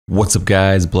What's up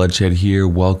guys, Bluddshed here.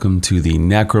 Welcome to the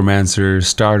Necromancer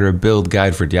starter build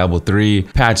guide for Diablo 3,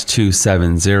 patch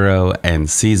 2.7.0 and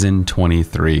season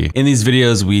 23. In these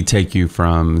videos, we take you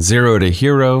from zero to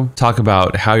hero, talk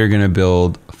about how you're gonna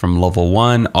build from level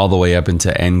 1 all the way up into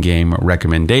endgame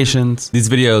recommendations. These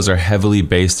videos are heavily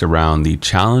based around the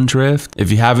challenge rift.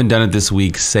 If you haven't done it this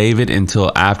week, save it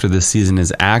until after the season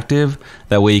is active.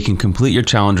 That way you can complete your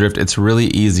challenge rift. It's really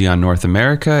easy on North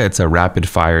America. It's a rapid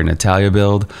fire Natalia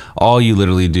build. All you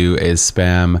literally do is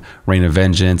spam Rain of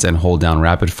Vengeance and hold down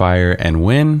rapid fire and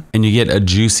win. And you get a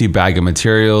juicy bag of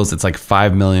materials. It's like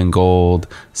 5 million gold,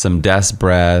 some Death's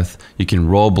Breath. You can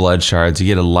roll blood shards. You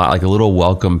get a lot, like a little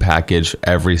welcome package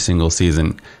every single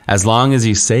season. As long as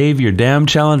you save your damn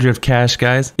challenge rift cash,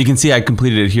 guys. You can see I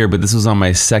completed it here, but this was on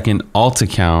my second alt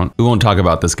account. We won't talk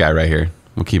about this guy right here.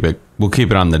 We'll keep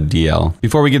it on the DL.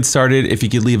 Before we get started, if you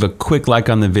could leave a quick like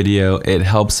on the video, it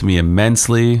helps me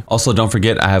immensely. Also, don't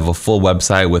forget I have a full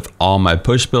website with all my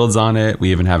push builds on it.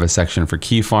 We even have a section for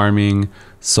key farming,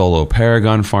 solo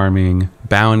paragon farming,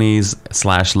 bounties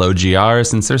 / low GR.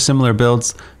 Since they're similar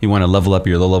builds, you want to level up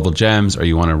your low level gems or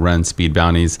you want to run speed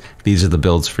bounties, these are the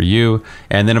builds for you.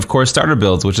 And then of course starter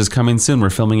builds, which is coming soon. We're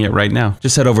filming it right now.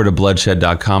 Just head over to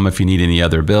bloodshed.com if you need any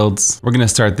other builds. We're going to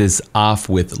start this off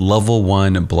with level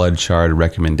 1 blood shard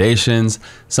recommendations.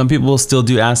 Some people still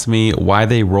do ask me why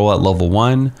they roll at level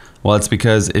 1. Well, it's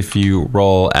because if you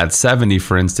roll at 70,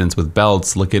 for instance, with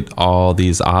belts, look at all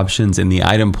these options in the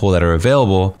item pool that are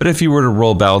available. But if you were to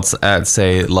roll belts at,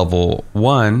 say, level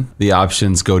 1, the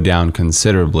options go down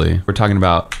considerably. We're talking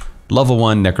about level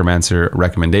 1 Necromancer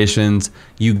recommendations.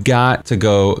 You got to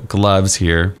go gloves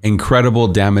here. Incredible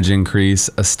damage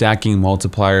increase, a stacking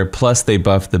multiplier, plus they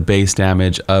buffed the base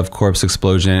damage of Corpse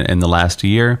Explosion in the last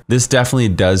year. This definitely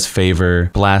does favor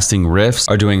blasting rifts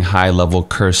or doing high level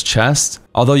cursed chests.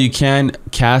 Although you can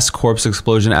cast Corpse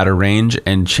Explosion at a range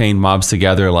and chain mobs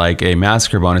together like a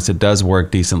massacre bonus, it does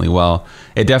work decently well.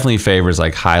 It definitely favors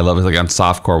like high levels, like on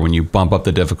softcore when you bump up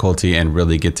the difficulty and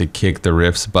really get to kick the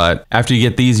rifts. But after you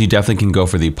get these, you definitely can go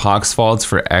for the pox faults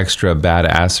for extra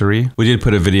badassery. We did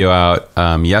put a video out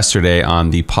yesterday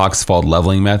on the pox fault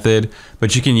leveling method,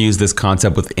 but you can use this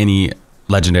concept with any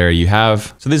legendary you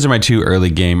have. So these are my 2 early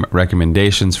game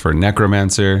recommendations for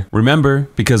Necromancer. Remember,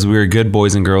 because we're good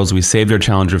boys and girls, we saved our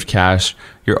challenge of cash.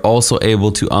 You're also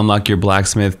able to unlock your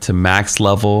blacksmith to max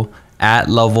level at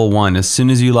level 1. As soon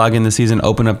as you log in the season,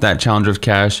 open up that challenge of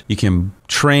cash, you can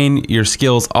train your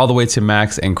skills all the way to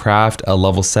max and craft a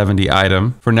level 70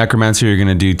 item. For Necromancer, you're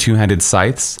gonna do 2-handed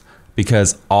scythes,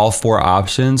 because all 4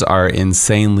 options are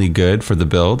insanely good for the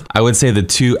build. I would say the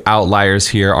 2 outliers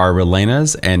here are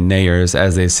Relena's and NAYR's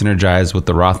as they synergize with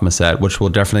the Rathma set, which we're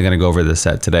definitely going to go over this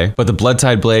set today. But the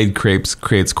BLUDDTIDE blade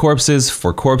creates corpses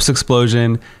for Corpse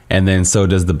Explosion, and then so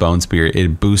does the Bone Spear.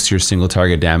 It boosts your single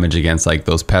target damage against like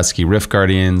those pesky Rift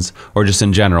Guardians, or just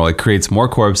in general. It creates more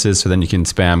corpses, so then you can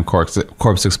spam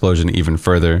Corpse Explosion even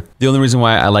further. The only reason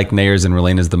why I like NAYR's and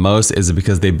Relena's the most is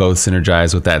because they both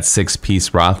synergize with that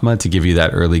 6-piece Rathma to give you that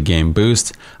early game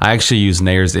boost. I actually use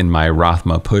NAYR's in my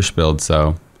Rathma push build,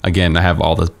 so again, I have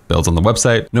all the builds on the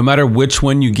website. No matter which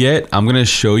one you get, I'm gonna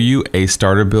show you a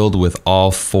starter build with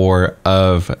all 4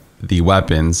 of the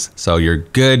weapons. So you're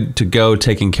good to go,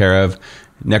 taken care of.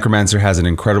 Necromancer has an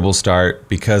incredible start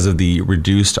because of the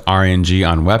reduced RNG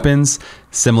on weapons,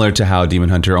 similar to how Demon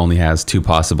Hunter only has 2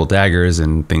 possible daggers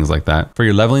and things like that. For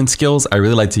your leveling skills, I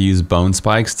really like to use bone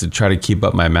spikes to try to keep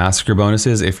up my massacre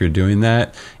bonuses if you're doing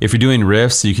that. If you're doing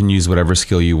rifts, you can use whatever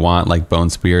skill you want, like Bone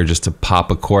Spear, just to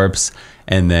pop a corpse,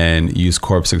 and then use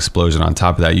Corpse Explosion on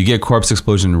top of that. You get Corpse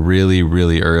Explosion really,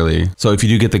 really early. So if you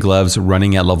do get the gloves,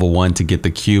 running at level 1 to get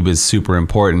the cube is super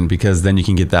important, because then you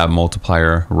can get that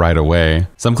multiplier right away.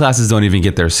 Some classes don't even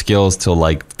get their skills till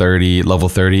like level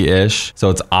 30-ish.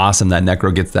 So it's awesome that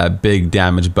Necro gets that big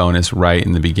damage bonus right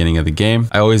in the beginning of the game.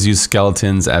 I always use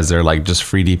skeletons as they're like just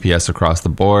free DPS across the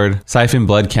board. Siphon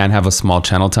Blood can have a small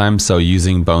channel time, so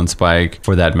using Bone Spike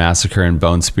for that Massacre and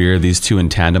Bone Spear, these 2 in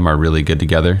tandem are really good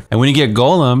together. And when you get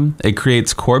Golem, it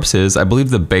creates corpses. I believe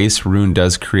the base rune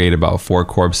does create about 4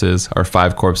 corpses, or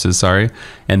 5 corpses, sorry.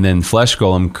 And then Flesh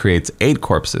Golem creates 8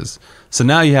 corpses. So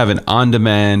now you have an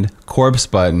on-demand corpse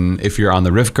button if you're on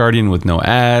the Rift Guardian with no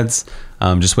ads.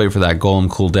 Just wait for that golem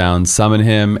cooldown, summon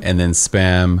him, and then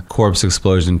spam Corpse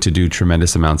Explosion to do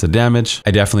tremendous amounts of damage.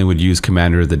 I definitely would use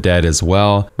Commander of the Dead as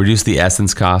well. Reduce the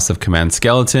essence cost of Command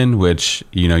Skeleton, which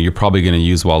you're probably going to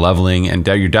use while leveling, and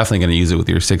you're definitely going to use it with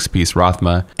your 6-piece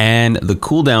Rathma. And the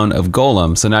cooldown of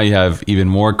Golem, so now you have even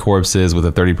more corpses with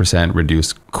a 30%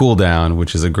 reduced cooldown,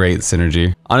 which is a great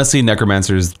synergy. Honestly,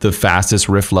 Necromancer is the fastest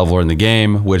Rift leveler in the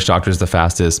game. Witch Doctor is the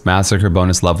fastest Massacre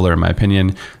bonus leveler in my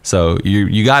opinion. So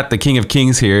you got the King of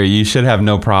Kings here. You should have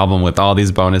no problem with all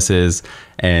these bonuses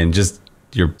and just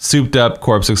your souped up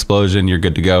Corpse Explosion, you're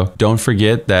good to go. Don't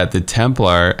forget that the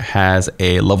Templar has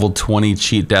a level 20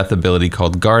 cheat death ability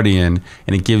called Guardian,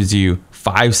 and it gives you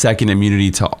 5-second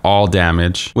immunity to all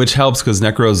damage, which helps because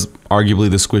Necro's arguably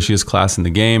the squishiest class in the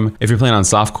game. If you're playing on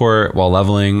softcore while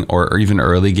leveling or even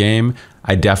early game,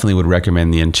 I definitely would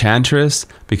recommend the Enchantress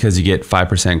because you get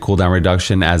 5% cooldown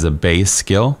reduction as a base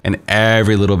skill, and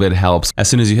every little bit helps. As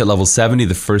soon as you hit level 70,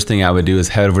 the first thing I would do is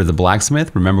head over to the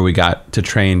Blacksmith. Remember, we got to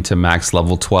train to max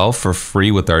level 12 for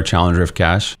free with our Challenger of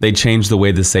Cash. They changed the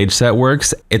way the Sage set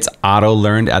works. It's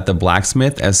auto-learned at the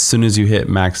Blacksmith as soon as you hit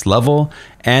max level,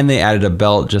 and they added a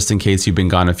belt just in case you've been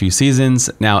gone a few seasons.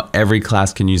 Now every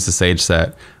class can use the Sage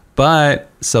set, but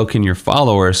so can your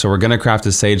follower. So we're gonna craft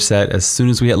a Sage set as soon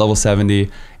as we hit level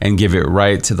 70 and give it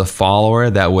right to the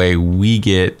follower. That way we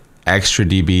get extra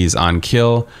DBs on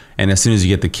kill. And as soon as you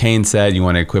get the Cane set, you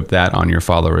want to equip that on your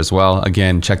follower as well.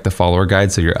 Again, check the follower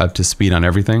guide so you're up to speed on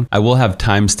everything. I will have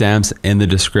timestamps in the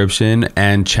description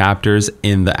and chapters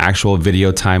in the actual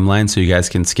video timeline so you guys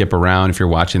can skip around if you're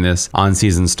watching this on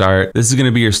season start. This is going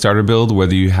to be your starter build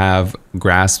whether you have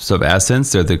Grasps of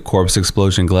Essence or the Corpse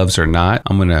Explosion gloves or not.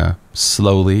 I'm going to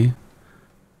slowly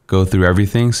go through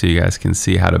everything so you guys can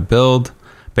see how to build.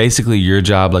 Basically, your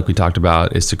job, like we talked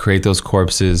about, is to create those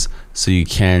corpses so you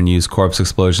can use Corpse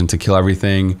Explosion to kill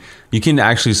everything. You can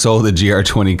actually solo the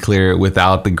GR20 clear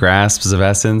without the Grasps of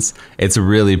Essence. It's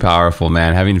really powerful,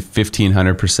 man. Having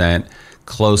 1500%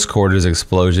 close quarters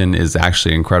explosion is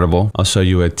actually incredible. I'll show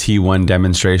you a T1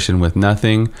 demonstration with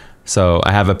nothing. So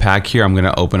I have a pack here. I'm going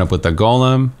to open up with the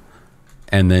Golem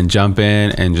and then jump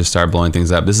in and just start blowing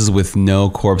things up. This is with no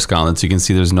Corpse Gauntlets. You can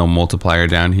see there's no multiplier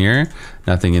down here,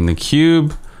 nothing in the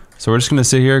cube. So we're just gonna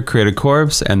sit here, create a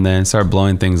corpse, and then start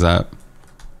blowing things up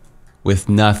with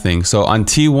nothing. So on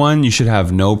T1, you should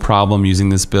have no problem using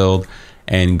this build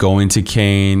and going to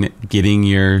Cane, getting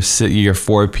your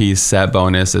 4-piece set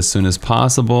bonus as soon as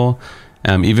possible.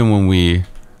 Even when we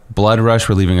Blood Rush,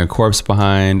 we're leaving a corpse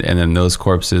behind, and then those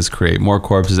corpses create more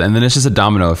corpses, and then it's just a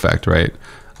domino effect, right?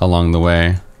 Along the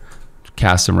way.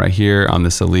 Cast them right here on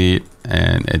this elite,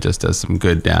 and it just does some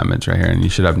good damage right here, and you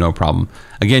should have no problem.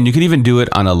 Again, you can even do it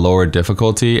on a lower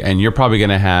difficulty, and you're probably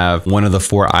gonna have one of the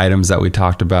 4 items that we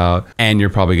talked about, and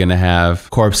you're probably gonna have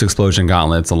Corpse Explosion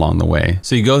Gauntlets along the way.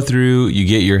 So you go through, you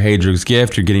get your Hadrug's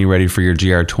Gift, you're getting ready for your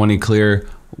GR20 clear.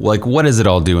 Like, what does it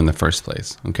all do in the first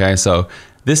place? Okay, so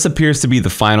this appears to be the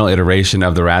final iteration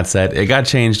of the Rat set. It got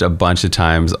changed a bunch of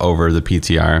times over the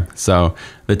PTR. So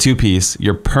the 2-piece,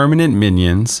 your permanent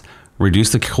minions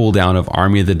reduce the cooldown of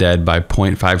Army of the Dead by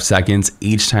 0.5 seconds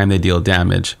each time they deal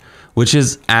damage, which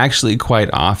is actually quite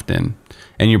often.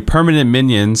 And your permanent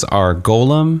minions are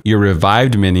Golem, your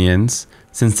revived minions,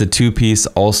 since the 2-piece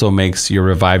also makes your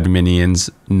revived minions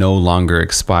no longer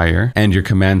expire, and your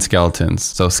command skeletons.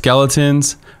 So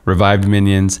skeletons, revived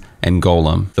minions, and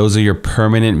Golem. Those are your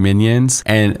permanent minions,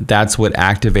 and that's what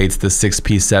activates the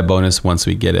 6-piece set bonus once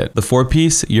we get it. The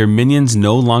 4-piece, your minions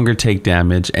no longer take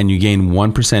damage, and you gain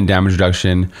 1% damage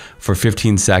reduction for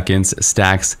 15 seconds,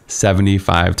 stacks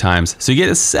 75 times. So you get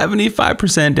a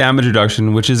 75% damage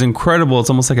reduction, which is incredible. It's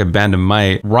almost like a Band of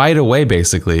Might right away,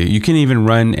 basically. You can even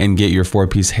run and get your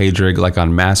 4-piece Hadrug like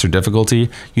on Master difficulty.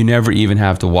 You never even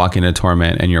have to walk into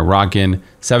Torment, and you're rocking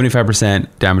 75%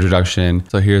 damage reduction.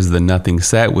 So here's the nothing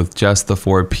set with just the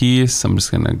 4-piece. I'm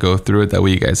just gonna go through it, that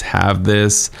way you guys have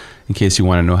this in case you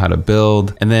wanna know how to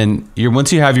build. And then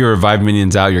once you have your revived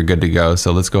minions out, you're good to go.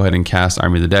 So let's go ahead and cast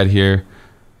Army of the Dead here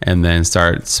and then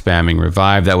start spamming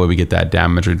revive. That way we get that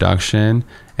damage reduction.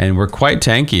 And we're quite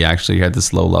tanky actually at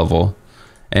this low level.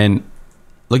 And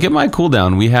look at my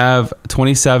cooldown. We have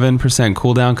 27%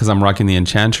 cooldown because I'm rocking the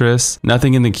Enchantress.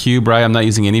 Nothing in the cube, right? I'm not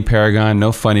using any Paragon.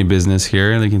 No funny business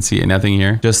here. You can see nothing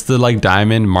here. Just the like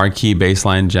diamond marquee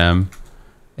baseline gem.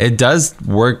 It does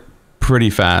work pretty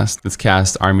fast. Let's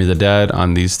cast Army of the Dead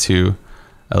on these 2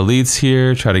 elites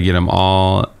here. Try to get them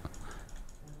all.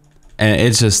 And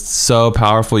it's just so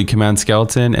powerful. You command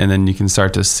skeleton and then you can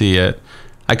start to see it.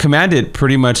 I command it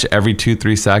pretty much every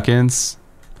 2-3 seconds.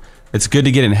 It's good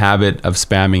to get in habit of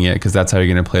spamming it because that's how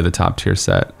you're going to play the top tier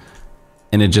set.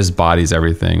 And it just bodies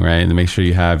everything, right? And make sure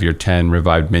you have your 10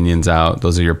 revived minions out.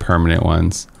 Those are your permanent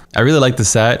ones. I really like the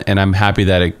set, and I'm happy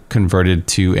that it converted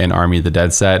to an Army of the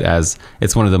Dead set, as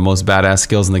it's one of the most badass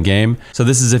skills in the game. So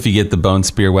this is if you get the Bone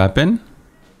Spear weapon.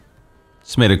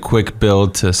 Just made a quick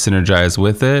build to synergize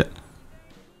with it.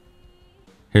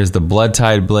 Here's the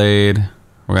Bloodtide blade.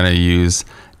 We're going to use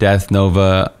Death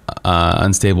Nova,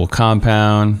 unstable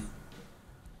compound,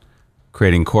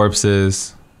 creating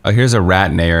corpses. Oh, here's a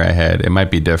rat NAYR ahead. It might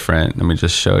be different. Let me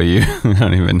just show you. I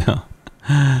don't even know.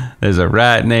 There's a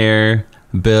rat NAYR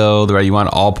build, right? You want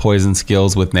all poison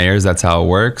skills with NAYRs. That's how it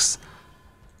works.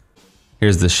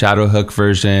 Here's the SHADOWHOOK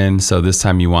version. So this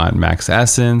time you want max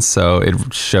essence. So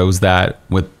it shows that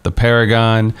with the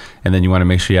Paragon. And then you want to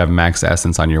make sure you have max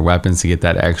essence on your weapons to get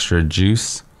that extra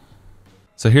juice.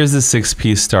 So here's the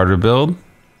 6-piece starter build.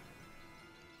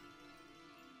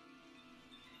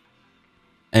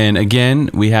 And again,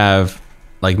 we have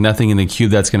like nothing in the cube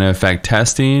that's going to affect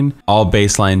testing. All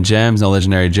baseline gems, no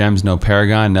legendary gems, no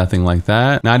Paragon, nothing like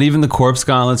that. Not even the corpse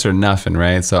gauntlets or nothing,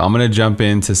 right? So I'm going to jump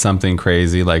into something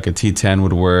crazy like a T10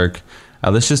 would work.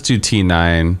 Let's just do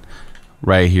T9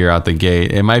 right here out the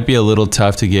gate. It might be a little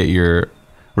tough to get your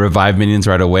revive minions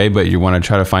right away, but you want to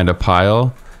try to find a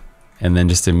pile and then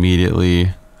just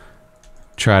immediately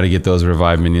try to get those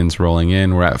revive minions rolling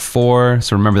in. We're at 4.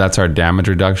 So remember, that's our damage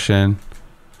reduction.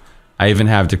 I even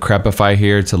have Decrepify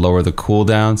here to lower the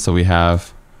cooldown, so we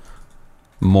have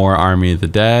more Army of the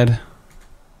Dead.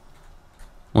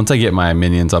 Once I get my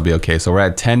minions, I'll be okay. So we're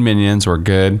at 10 minions, we're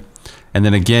good. And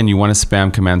then again, you want to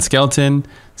spam Command Skeleton,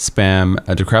 spam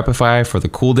a Decrepify for the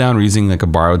cooldown. We're using like a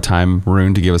borrowed time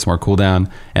rune to give us more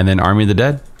cooldown, and then Army of the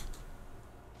Dead.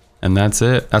 And that's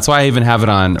it. That's why I even have it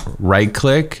on right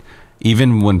click.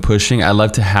 Even when pushing, I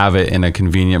love to have it in a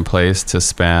convenient place to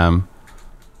spam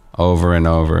over and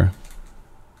over.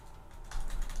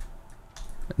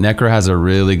 Necro has a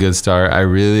really good start. I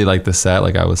really like the set,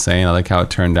 like I was saying. I like how it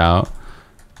turned out.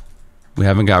 We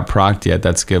haven't got procced yet.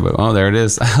 That's good. But oh, there it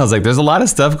is. I was like, there's a lot of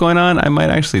stuff going on. I might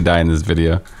actually die in this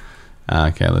video.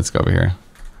 Okay, let's go over here.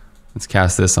 Let's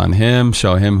cast this on him.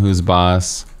 Show him who's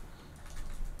boss.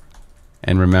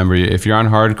 And remember, if you're on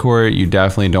hardcore, you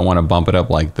definitely don't want to bump it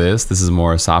up like this. This is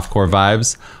more softcore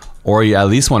vibes. Or you at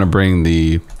least want to bring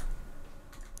the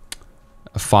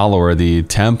follower, the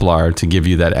Templar, to give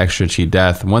you that extra cheat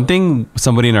death. One thing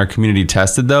somebody in our community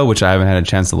tested though, which I haven't had a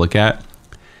chance to look at,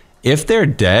 if they're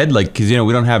dead, like, because you know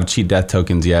we don't have cheat death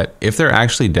tokens yet, if they're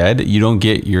actually dead, you don't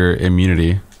get your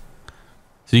immunity.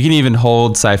 So you can even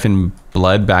hold Siphon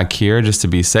Blood back here just to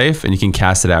be safe, and you can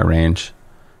cast it at range,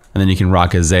 and then you can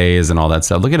rock a Zaze and all that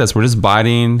stuff. Look at us, we're just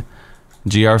biting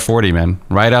GR40, man,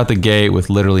 right out the gate with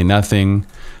literally nothing.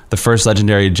 The first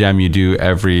legendary gem you do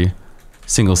every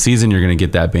single season, you're gonna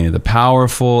get that Bane of the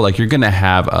Powerful. Like, you're gonna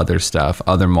have other stuff,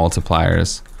 other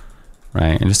multipliers,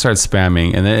 right? And just start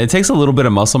spamming. And then it takes a little bit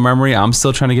of muscle memory. I'm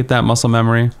still trying to get that muscle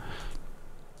memory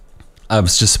of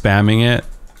just spamming it.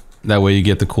 That way you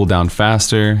get the cooldown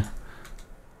faster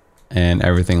and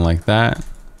everything like that.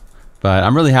 But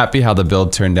I'm really happy how the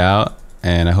build turned out,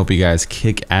 and I hope you guys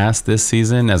kick ass this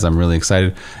season, as I'm really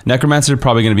excited. Necromancer is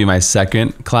probably gonna be my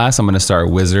second class. I'm gonna start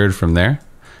Wizard from there.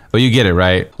 But you get it,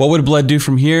 right? What would Blood do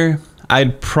from here?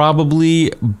 I'd probably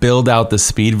build out the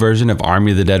speed version of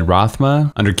Army of the Dead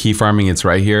Rathma. Under key farming, it's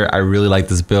right here. I really like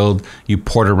this build. You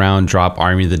port around, drop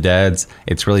Army of the Deads.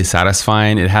 It's really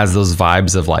satisfying. It has those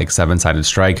vibes of like 7-sided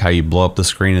strike, how you blow up the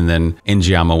screen and then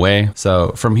NGM away.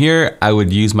 So from here, I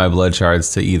would use my blood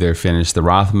shards to either finish the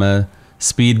Rathma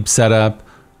speed setup,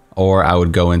 or I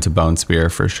would go into Bone Spear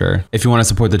for sure. If you want to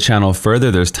support the channel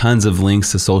further, there's tons of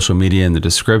links to social media in the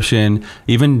description.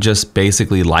 Even just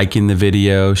basically liking the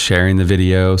video, sharing the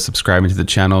video, subscribing to the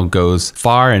channel goes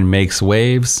far and makes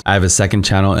waves. I have a second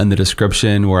channel in the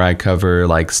description where I cover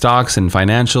like stocks and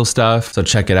financial stuff, so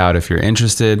check it out if you're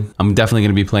interested. I'm definitely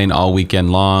going to be playing all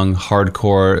weekend long,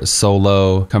 hardcore,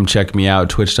 solo. Come check me out,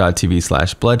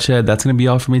 twitch.tv/bloodshed. That's going to be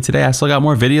all for me today. I still got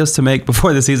more videos to make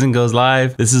before the season goes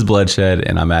live. This is Bloodshed,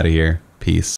 and I'm out of here. Peace.